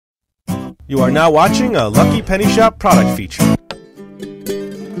You are now watching a Lucky Penny Shop product feature.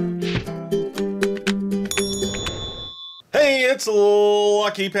 Hey, it's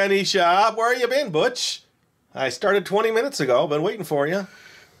Lucky Penny Shop. Where you been, Butch? I started 20 minutes ago. Been waiting for you.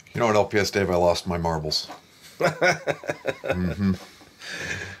 You know what, LPS-Dave? I lost my marbles.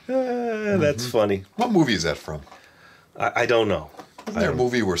 That's funny. What movie is that from? I don't know. Isn't there a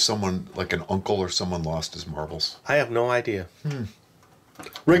movie where someone, like an uncle or someone, lost his marbles? I have no idea.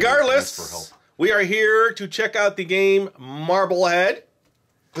 Regardless, Thanks for help. we are here to check out the game Marblehead.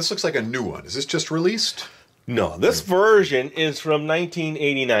 This looks like a new one. Is this just released? No, this version is from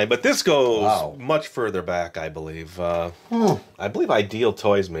 1989, but this goes much further back, I believe. I believe Ideal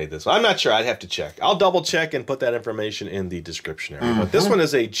Toys made this. I'm not sure. I'd have to check. I'll double check and put that information in the description area. But this one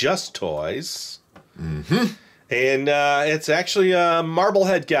is a Just Toys. And it's actually a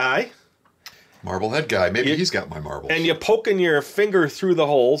Marblehead guy. Marblehead guy. Maybe he's got my marbles. And you're poking your finger through the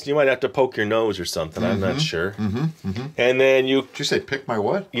holes. You might have to poke your nose or something. I'm not sure. And then you... Did you say pick my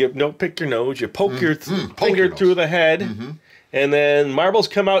what? Pick your nose. You poke your finger through the head. And then marbles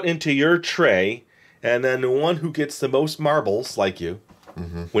come out into your tray. And then the one who gets the most marbles, like you,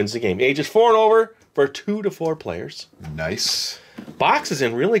 wins the game. Ages 4 and over for 2 to 4 players. Nice. Box is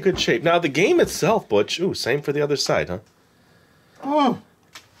in really good shape. Now, the game itself, Butch... Ooh, same for the other side, huh? Oh.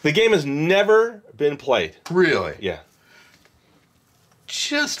 The game has never been played. Really? Yeah.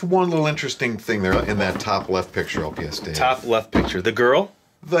 Just one little interesting thing there in that top left picture, LPS-Dave. Top left picture. The girl?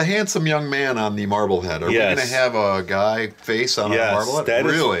 The handsome young man on the Marblehead. Are we going to have a guy face on a Marblehead?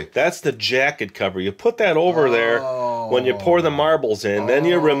 Really? That's the jacket cover. You put that over there when you pour the marbles in. Then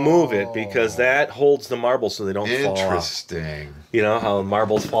you remove it because that holds the marbles so they don't fall off. Interesting. You know how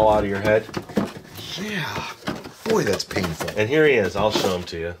marbles fall out of your head? Yeah. Boy, that's painful. And here he is. I'll show him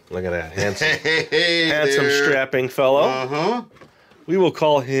to you. Look at that. Handsome strapping fellow. We will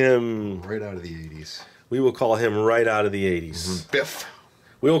call him... Right out of the 80s. We will call him right out of the 80s. Biff.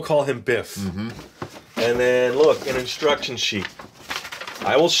 We will call him Biff. And then, look, an instruction sheet.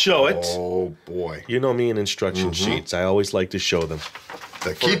 I will show it. Oh, boy. You know me and instruction sheets. I always like to show them.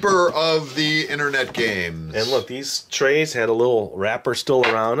 The keeper of the internet games. And look, these trays had a little wrapper still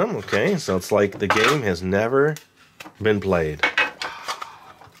around them. Okay, so it's like the game has never been played.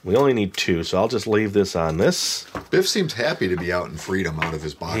 We only need 2, so I'll just leave this on this. Biff seems happy to be out in freedom out of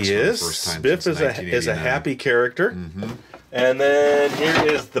his box he for is. the first time Biff since is a happy character. And then here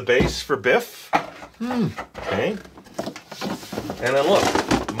is the base for Biff. Okay. And then look,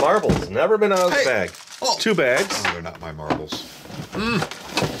 marbles. Never been out of the bag. 2 bags. Oh, they're not my marbles.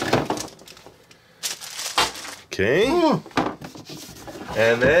 Okay.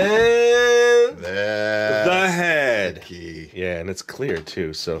 And then the head. Key. Yeah, and it's clear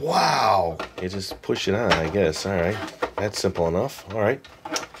too, so wow. You just push it on, I guess. All right. That's simple enough. All right.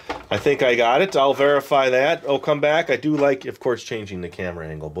 I think I got it. I'll verify that. I'll come back. I do like, of course, changing the camera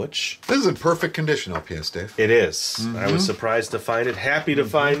angle, Butch. This is in perfect condition, LPS-Dave. It is. I was surprised to find it. Happy to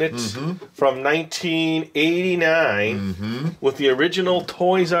find it. From 1989 with the original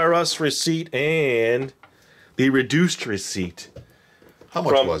Toys R Us receipt and the reduced receipt. How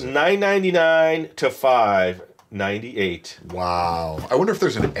much was it? From $9.99 to $5.98. Wow. I wonder if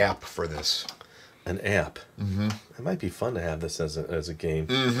there's an app for this. An app. It might be fun to have this as a game.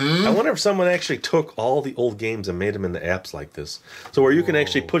 I wonder if someone actually took all the old games and made them into apps like this. So where you can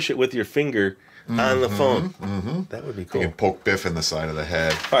actually push it with your finger on the phone. That would be cool. You can poke Biff in the side of the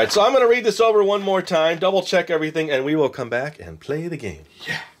head. All right, so I'm going to read this over one more time, double check everything, and we will come back and play the game.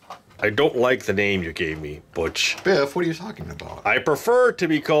 Yeah. I don't like the name you gave me, Butch. Biff, what are you talking about? I prefer to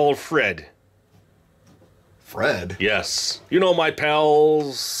be called Fred. Fred? Yes. You know my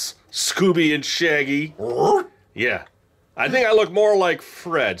pals, Scooby and Shaggy. Yeah. I think I look more like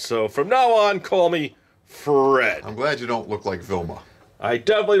Fred, so from now on, call me Fred. I'm glad you don't look like Vilma. I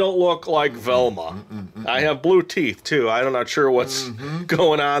definitely don't look like Velma. I have blue teeth, too. I'm not sure what's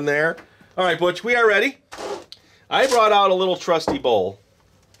going on there. All right, Butch, we are ready. I brought out a little trusty bowl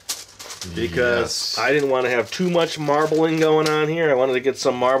because I didn't want to have too much marbling going on here. I wanted to get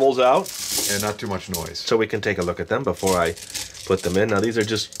some marbles out. And not too much noise. So we can take a look at them before I put them in. Now, these are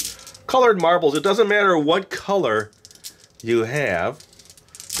just colored marbles. It doesn't matter what color you have.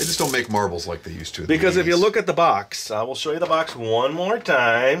 They just don't make marbles like they used to. Because if you look at the box, I will show you the box one more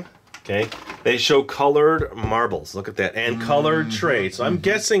time. Okay, they show colored marbles. Look at that. And colored trays. So I'm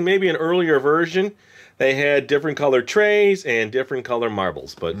guessing maybe an earlier version, they had different colored trays and different color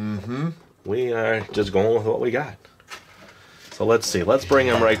marbles. But we are just going with what we got. So let's see. Let's bring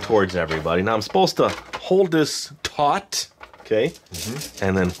them right towards everybody. Now I'm supposed to hold this taut, okay,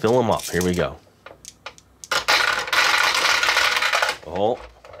 and then fill them up. Here we go. Oh.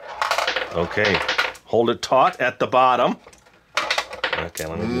 Okay. Hold it taut at the bottom. Okay,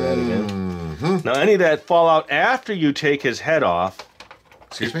 let me do that again. Now, any that fall out after you take his head off...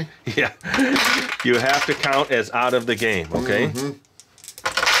 Excuse me? Yeah. You have to count as out of the game, okay?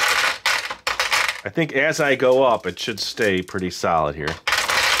 I think as I go up, it should stay pretty solid here.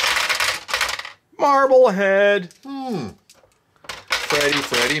 Marblehead.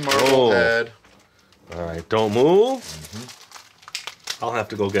 Freddy, Marblehead. Oh. All right, don't move. I'll have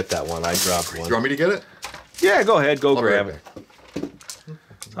to go get that one. I dropped one. You want me to get it? Yeah, go ahead. Go grab it.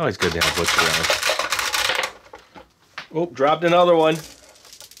 It's always good to have Butcher around. Oh, dropped another one.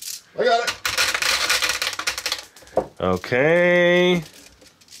 I got it. Okay.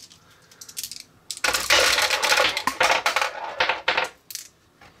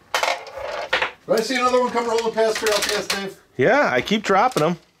 Do I see another one come rolling past here, LPS-Dave? Yeah, I keep dropping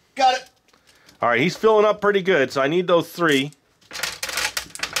them. Got it. All right, he's filling up pretty good, so I need those 3.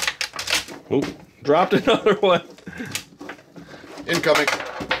 Oop, dropped another one. Incoming.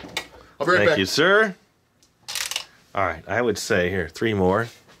 I'll be right back. Thank you, sir. All right, I would say here, 3 more.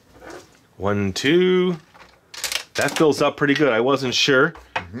 1, 2. That fills up pretty good. I wasn't sure.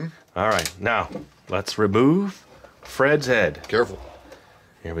 All right, now let's remove Fred's head. Careful.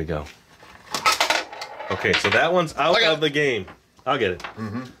 Here we go. Okay, so that one's out of the game. I'll get it.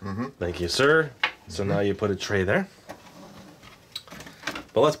 Thank you, sir. So now you put a tray there.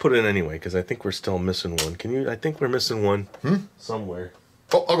 But let's put it in anyway, because I think we're still missing one. Can you? I think we're missing one somewhere.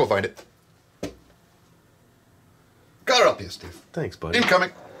 Oh, I'll go find it. Got it up, yes, Steve. Thanks, buddy.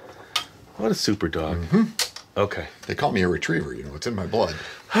 Incoming. What a super dog. Okay. They call me a retriever, you know, it's in my blood.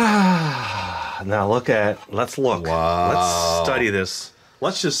 Now let's look. Wow. Let's study this.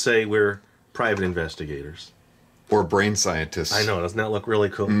 Let's just say we're private investigators. Or brain scientists. I know, doesn't that look really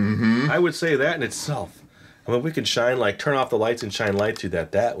cool? I would say that in itself. I mean, we could shine, like, turn off the lights and shine light through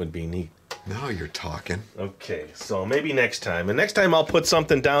that. That would be neat. Now you're talking. Okay, so maybe next time. And next time I'll put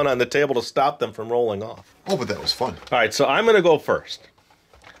something down on the table to stop them from rolling off. Oh, but that was fun. All right, so I'm going to go first.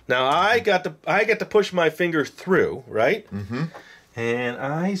 Now, I get to push my finger through, right? And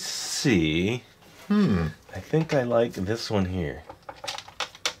I see... I think I like this one here.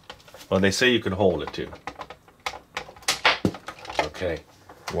 Well, they say you can hold it, too. Okay.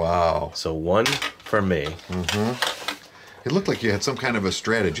 Wow. So 1 for me. It looked like you had some kind of a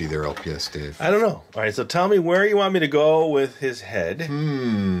strategy there, LPS-Dave. I don't know. All right, so tell me where you want me to go with his head.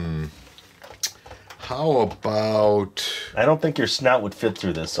 How about... I don't think your snout would fit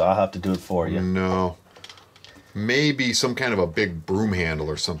through this, so I'll have to do it for you. No. Maybe some kind of a big broom handle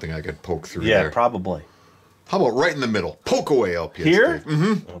or something I could poke through there. Yeah, probably. How about right in the middle? Poke away, LPS-Dave. Here?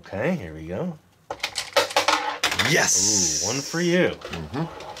 Okay, here we go. Yes! Ooh, 1 for you.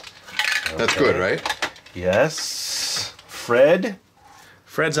 That's good, right? Yes.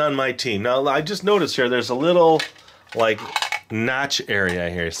 Fred's on my team. Now, I just noticed here there's a little, like, notch area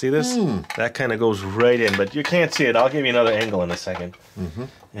here. See this? That kind of goes right in, but you can't see it. I'll give you another angle in a second.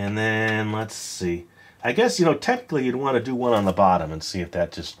 And then, let's see. I guess, you know, technically you'd want to do one on the bottom and see if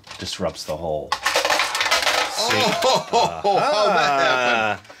that just disrupts the hole. Oh, how'd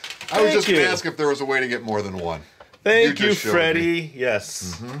that happen? I was just going to ask if there was a way to get more than one. Thank you, Freddie.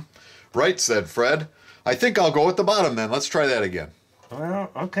 Yes. Right, said Fred. I think I'll go at the bottom then. Let's try that again. Well,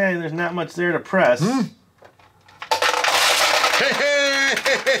 okay, there's not much there to press.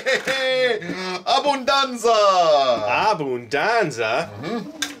 Hey, Abundanza! Abundanza?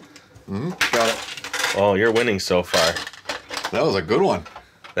 Got it. Oh, you're winning so far. That was a good one.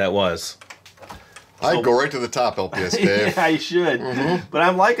 That was. I'd go right to the top, LPS-Dave. Yeah, you should. But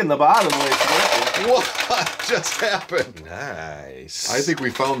I'm liking the bottom way it's working. What just happened? Nice. I think we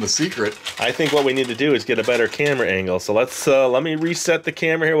found the secret. I think what we need to do is get a better camera angle. So let me reset the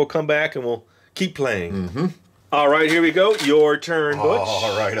camera here. We'll come back and we'll keep playing. All right, here we go. Your turn, Butch.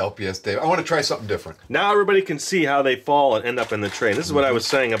 All right, LPS-Dave. I want to try something different. Now everybody can see how they fall and end up in the trade. This is what I was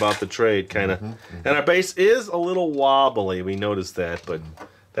saying about the trade, kind of. And our base is a little wobbly. We noticed that, but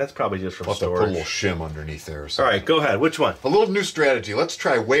that's probably just from storage. Put a little shim underneath there or something. All right, go ahead. Which one? A little new strategy. Let's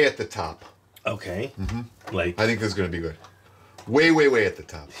try way at the top. Okay. Like I think this is going to be good. Way, way, way at the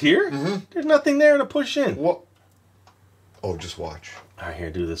top. Here? There's nothing there to push in. What? Oh, just watch. All right,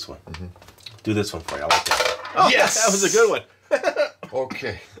 here, do this one. Do this one for you. I like that. Oh, yes! That was a good one.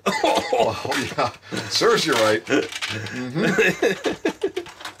 Okay. Oh, yeah. Serves you right.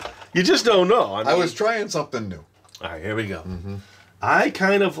 You just don't know. I was trying something new. All right, here we go. I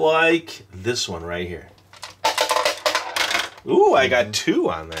kind of like this one right here. Ooh, I got 2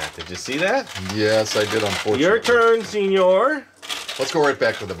 on that. Did you see that? Yes, I did, unfortunately. Your turn, senor. Let's go right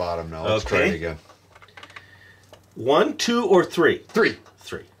back to the bottom now. Let's try it again. 1, 2, or 3? 3.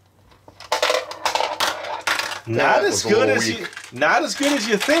 3. Not as good as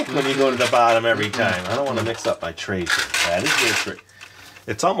you think when you go to the bottom every time. I don't want to mix up my trays here. That is your tray.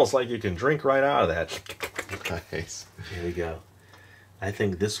 It's almost like you can drink right out of that. Nice. Here we go. I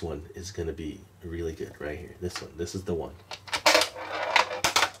think this one is going to be really good right here. This one. This is the one.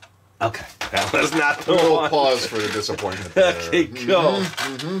 Okay. That was not the one. Pause for the disappointment there. Okay, go.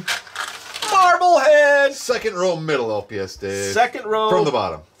 Marblehead. Second row middle, LPS-Dave. Second row. From the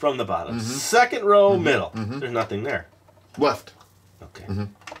bottom. From the bottom. Second row middle. There's nothing there. Left. Okay.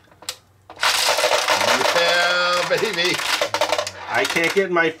 Yeah, baby. I can't get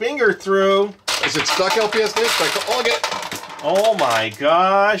my finger through. Is it stuck, LPS-Dave? Oh, I get it. Oh my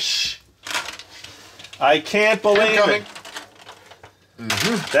gosh. I can't believe it.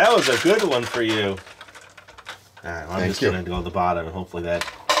 That was a good one for you. All right, well, I'm just going to go to the bottom and hopefully that...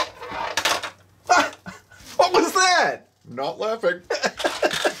 What was that? Not laughing.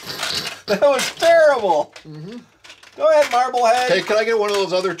 That was terrible. Go ahead, Marblehead. Hey, can I get one of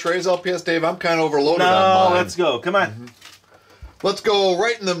those other trays, LPS-Dave? I'm kind of overloaded on mine. Let's go. Come on. Let's go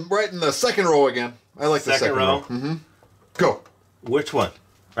right in the second row again. I like the second row. Go. Which one?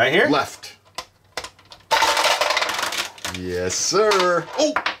 Right here? Left. Yes, sir.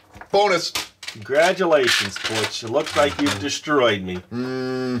 Oh, bonus. Congratulations, Butch. It looks like you've destroyed me.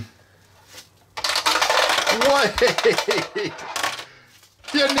 Wait.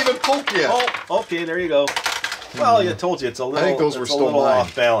 He hadn't even poked yet. Oh, okay, there you go. Well, I told you it's a little, I think those were still mine.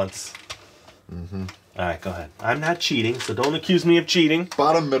 Off balance. All right, go ahead. I'm not cheating, so don't accuse me of cheating.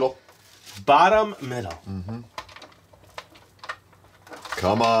 Bottom middle. Bottom middle.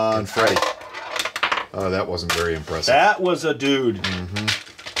 Come on, Freddie. Oh, that wasn't very impressive. That was a dude.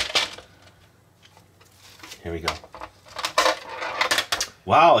 Here we go.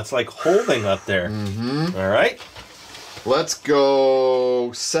 Wow, it's like holding up there. All right. Let's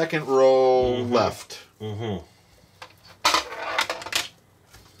go second row left. It's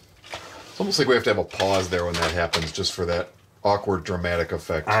almost like we have to have a pause there when that happens, just for that awkward dramatic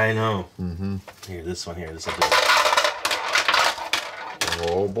effect. I know. Here, this one here. This will do it.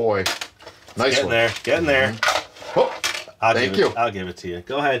 Oh boy. Nice Getting one. there. Getting there. Oh, thank you. I'll give it to you.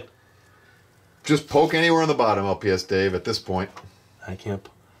 Go ahead. Just poke anywhere on the bottom, LPS-Dave, at this point. I can't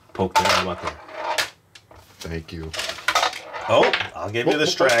poke there. How about there? Thank you. Oh, I'll give you the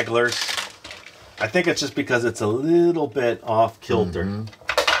stragglers. I think it's just because it's a little bit off kilter.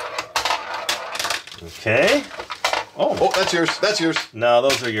 Okay. Oh, that's yours. That's yours. No,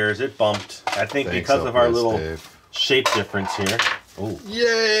 those are yours. It bumped. I think because of our little shape difference here. Oh.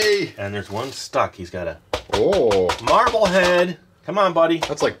 Yay! And there's one stuck. He's got a... Oh. Marblehead. Come on, buddy.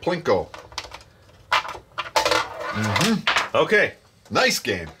 That's like Plinko. Okay. Nice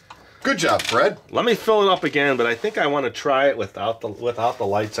game. Good job, Fred. Let me fill it up again, but I think I want to try it without the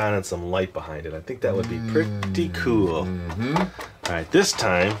lights on and some light behind it. I think that would be pretty cool. All right, this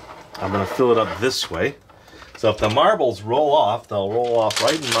time I'm going to fill it up this way. So if the marbles roll off, they'll roll off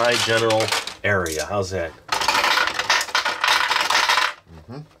right in my general area. How's that?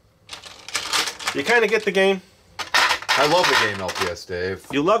 You kind of get the game? I love the game, LPS-Dave.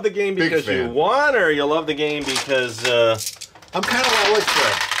 You love the game because you won, or you love the game because... I'm kind of like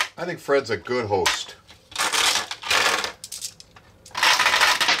Fred. I think Fred's a good host.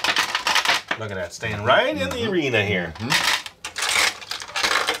 Look at that, staying right in the arena here.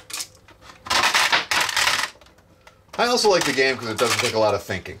 I also like the game because it doesn't take a lot of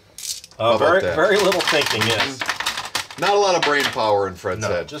thinking. Very little thinking, yes. Not a lot of brain power in Fred's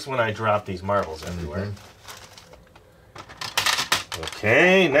head. Just when I drop these marbles everywhere.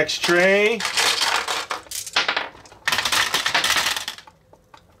 Okay, next tray.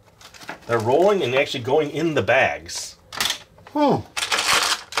 They're rolling and actually going in the bags. Almost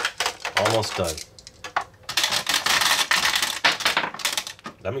done.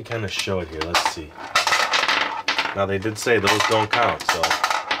 Let me kind of show it here. Let's see. Now, they did say those don't count, so...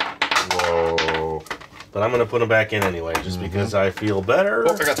 Whoa. But I'm going to put them back in anyway, just because I feel better.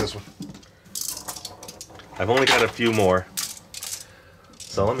 Oh, I got this one. I've only got a few more.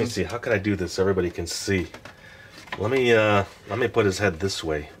 So let me see. How can I do this so everybody can see? Let me put his head this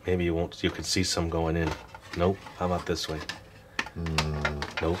way. Maybe you can see some going in. Nope. How about this way?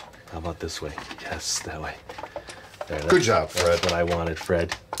 Nope. How about this way? Yes, that way. There, good job, Fred. That's what I wanted,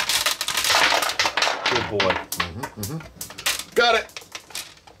 Fred. Good boy. Got it.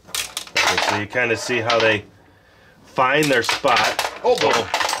 Okay, so you kind of see how they find their spot. Oh, so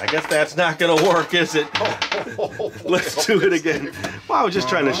I guess that's not going to work, is it? Let's do it again. Well, I was just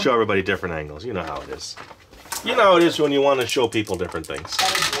trying to show everybody different angles. You know how it is. You know how it is when you want to show people different things.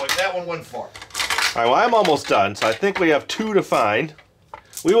 Oh boy, that one went far. All right, well, I'm almost done, so I think we have 2 to find.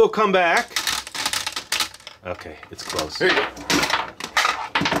 We will come back Okay, it's close. Here you go.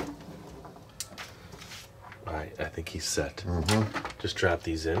 All right, I think he's set. Just drop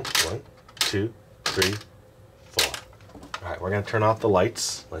these in. 1, 2, 3, 4. All right, we're going to turn off the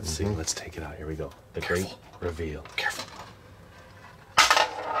lights. Let's see. Let's take it out. Here we go. The great reveal. Careful.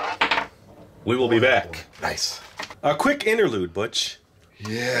 We will be back. Nice. A quick interlude, Butch.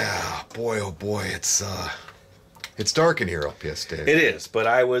 Yeah, boy, oh boy, it's dark in here, LPS-Dave. It is, but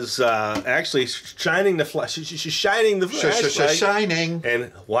I was actually shining the flash. Shining the flashlight. Shining.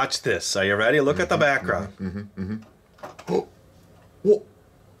 And watch this. Are you ready? Look at the background. Oh. Whoa.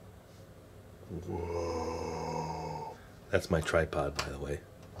 Whoa. That's my tripod, by the way.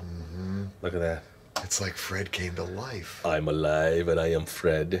 Look at that. It's like Fred came to life. I'm alive, and I am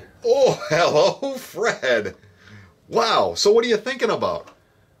Fred. Oh, hello, Fred. Wow. So what are you thinking about?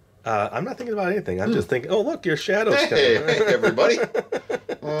 I'm not thinking about anything. I'm just thinking, oh, look, your shadow's coming. Hey, everybody.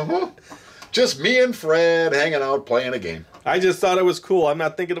 Just me and Fred hanging out playing a game. I just thought it was cool. I'm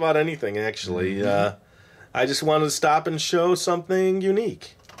not thinking about anything, actually. I just wanted to stop and show something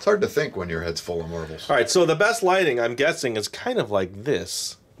unique. It's hard to think when your head's full of marbles. All right, so the best lighting, I'm guessing, is kind of like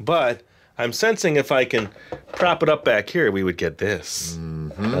this. But I'm sensing if I can prop it up back here, we would get this.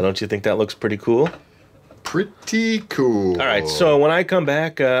 Now, don't you think that looks pretty cool? Pretty cool. All right, so when I come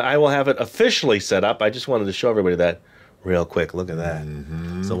back, I will have it officially set up. I just wanted to show everybody that real quick. Look at that.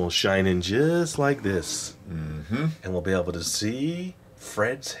 So we'll shine in just like this. And we'll be able to see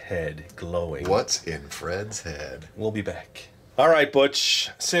Fred's head glowing. What's in Fred's head? We'll be back. All right, Butch,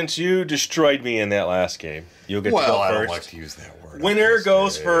 since you destroyed me in that last game, you'll get to go first. Well, I don't like to use that word. Winner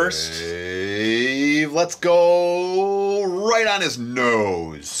goes first. Dave, let's go right on his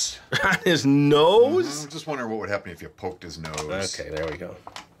nose. On his nose? I'm just wondering what would happen if you poked his nose. Okay, there we go.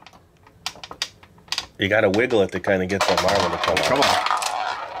 You got to wiggle it to kind of get that marble to come out. Come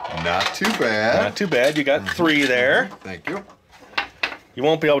on. Not too bad. Not too bad. You got 3 there. Thank you. You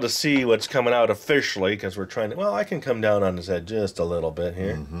won't be able to see what's coming out officially because we're trying to... Well, I can come down on his head just a little bit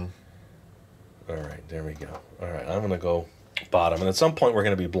here. All right, there we go. All right, I'm going to go bottom. And at some point, we're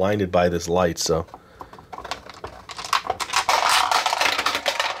going to be blinded by this light, so...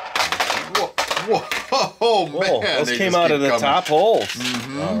 Whoa, man. Those came out of the top holes.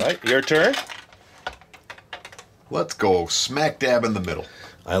 All right, your turn. Let's go smack dab in the middle.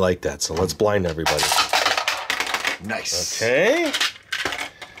 I like that, so let's blind everybody. Nice. Okay.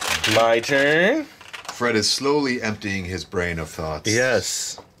 My turn. Fred is slowly emptying his brain of thoughts.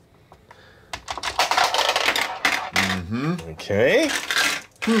 Yes. Okay.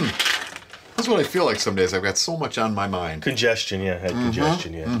 That's what I feel like some days. I've got so much on my mind. Congestion, yeah. I had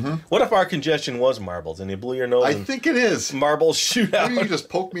congestion, yeah. What if our congestion was marbles and you blew your nose? I think it is. Marbles shoot out. Maybe you just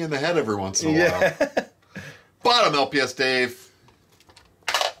poke me in the head every once in a while. Bottom, LPS-Dave.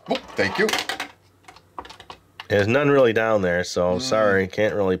 Oh, thank you. There's none really down there, so sorry,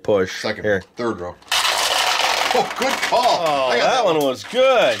 can't really push. Second, here. Third row. Oh, good call. Oh, that one was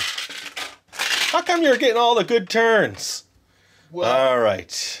good. How come you're getting all the good turns? Well, all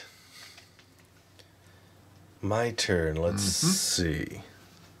right. My turn. Let's see.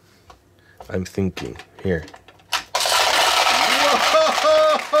 I'm thinking. Here.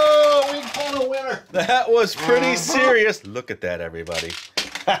 Whoa! We got a winner. That was pretty serious. Look at that, everybody.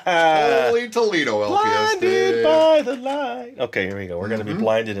 Holy Toledo, Blinded LPS-Dave. by the light. Okay, here we go. We're going to be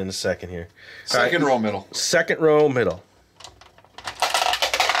blinded in a second here. Second row middle. Second row middle.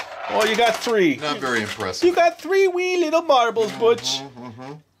 Oh, you got 3. Not very impressive. You got 3 wee little marbles, Butch.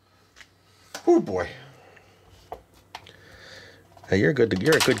 Oh boy. Hey, you're a good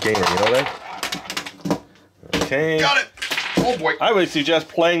gamer, you know that? Okay. Got it. Oh boy. I would suggest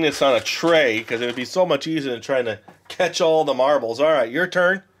playing this on a tray because it would be so much easier than trying to catch all the marbles. All right, your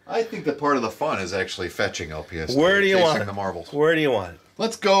turn. I think that part of the fun is actually fetching LPS. Where do you want it? The marbles. Where do you want it?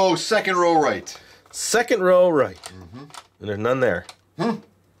 Let's go second row right. Second row right. And there's none there.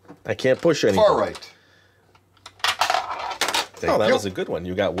 I can't push anything. Far right. Oh, that was a good one.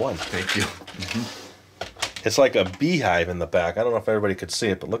 You got 1. Thank you. It's like a beehive in the back. I don't know if everybody could see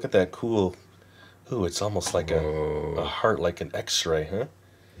it, but look at that cool... Ooh, it's almost like a heart, like an X-ray, huh?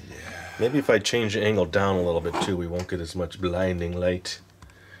 Yeah. Maybe if I change the angle down a little bit, too, we won't get as much blinding light.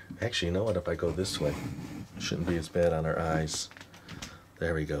 Actually, you know what? If I go this way, it shouldn't be as bad on our eyes.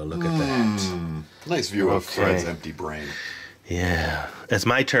 There we go. Look at that. Nice view of Fred's empty brain. Yeah. It's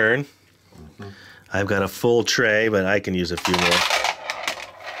my turn. I've got a full tray, but I can use a few more.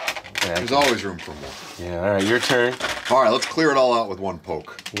 There's always room for more. Yeah, all right, your turn. All right, let's clear it all out with 1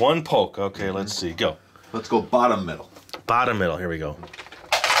 poke. 1 poke. Okay, let's see. Go. Let's go bottom middle. Bottom middle. Here we go.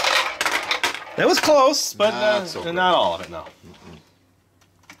 That was close, but not not all of it, no.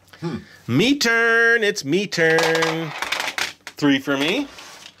 Me turn. It's me turn. 3 for me.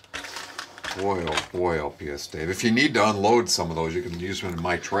 Boy, oh boy, LPS-Dave. If you need to unload some of those, you can use them in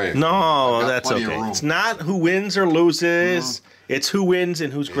my tray. No, that's okay. It's not who wins or loses. It's who wins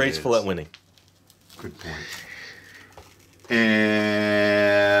and who's graceful at winning. Good point.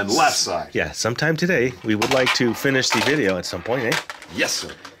 And left side. Yeah, sometime today we would like to finish the video at some point, eh? Yes,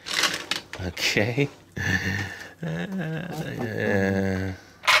 sir. Okay.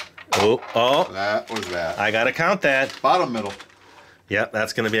 Oh. That was that. I gotta count that. Bottom middle. Yep,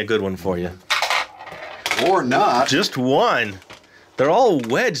 that's gonna be a good one for you. Or not. Just one. They're all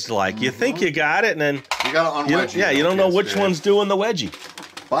wedged like. You think you got it, and then you gotta unwedge it. Yeah, you don't know which one's doing the wedgie.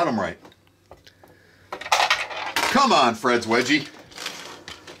 Bottom right. Come on, Fred's Wedgie.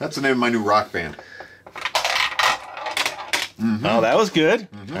 That's the name of my new rock band. Oh, that was good.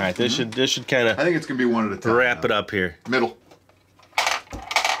 All right, this should kind of. I think it's gonna be one at a time. Wrap it up here. Middle.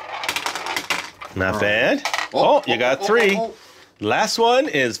 Not bad. Oh, you got 3. Last one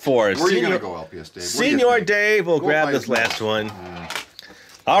is for Where are you going to go, LPS-Dave? Senior Dave will grab this last one.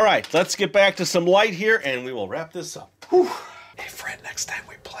 All right, let's get back to some light here, and we will wrap this up. Whew. Hey, Fred, next time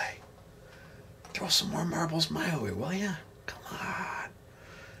we play, throw some more marbles my way, will ya? Come on.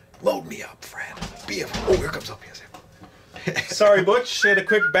 Load me up, Fred. Oh, here comes LPS-Dave. Sorry, Butch. Had a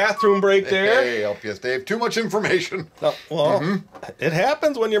quick bathroom break there. Hey, LPS-Dave. Too much information. Oh, well, it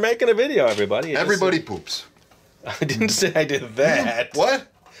happens when you're making a video, everybody. Everybody poops. I didn't say I did that. What?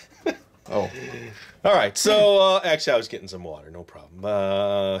 Oh. All right, so actually I was getting some water, no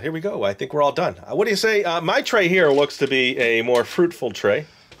problem. Here we go. I think we're all done. What do you say? My tray here looks to be a more fruitful tray.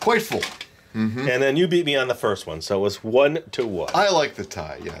 Quite full. And then you beat me on the first one, so it was 1-1. I like the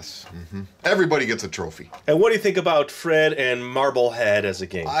tie, yes. Everybody gets a trophy. And what do you think about Fred and Marblehead as a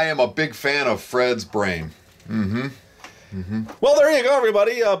game? I am a big fan of Fred's brain. Well, there you go,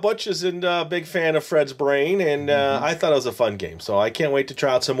 everybody. Butch is a big fan of Fred's brain, and I thought it was a fun game. So I can't wait to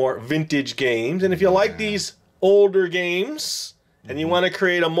try out some more vintage games. And if you like these older games and you want to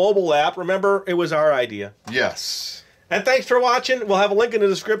create a mobile app, remember, it was our idea. Yes. And thanks for watching. We'll have a link in the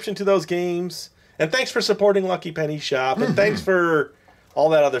description to those games. And thanks for supporting Lucky Penny Shop. And thanks for all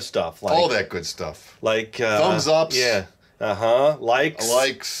that other stuff. Like, all that good stuff. Like thumbs ups. Yeah.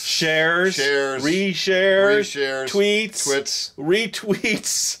 Likes, shares, reshares, tweets,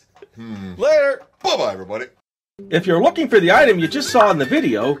 retweets. Later. Bye-bye, everybody. If you're looking for the item you just saw in the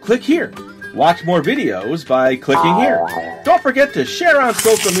video, click here. Watch more videos by clicking here. Don't forget to share on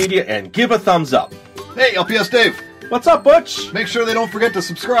social media and give a thumbs up. Hey, LPS-Dave. What's up, Butch? Make sure they don't forget to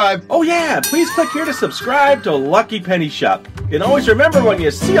subscribe. Oh yeah, please click here to subscribe to Lucky Penny Shop. And always remember, when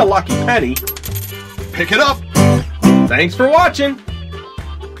you see a lucky penny, pick it up. Thanks for watching.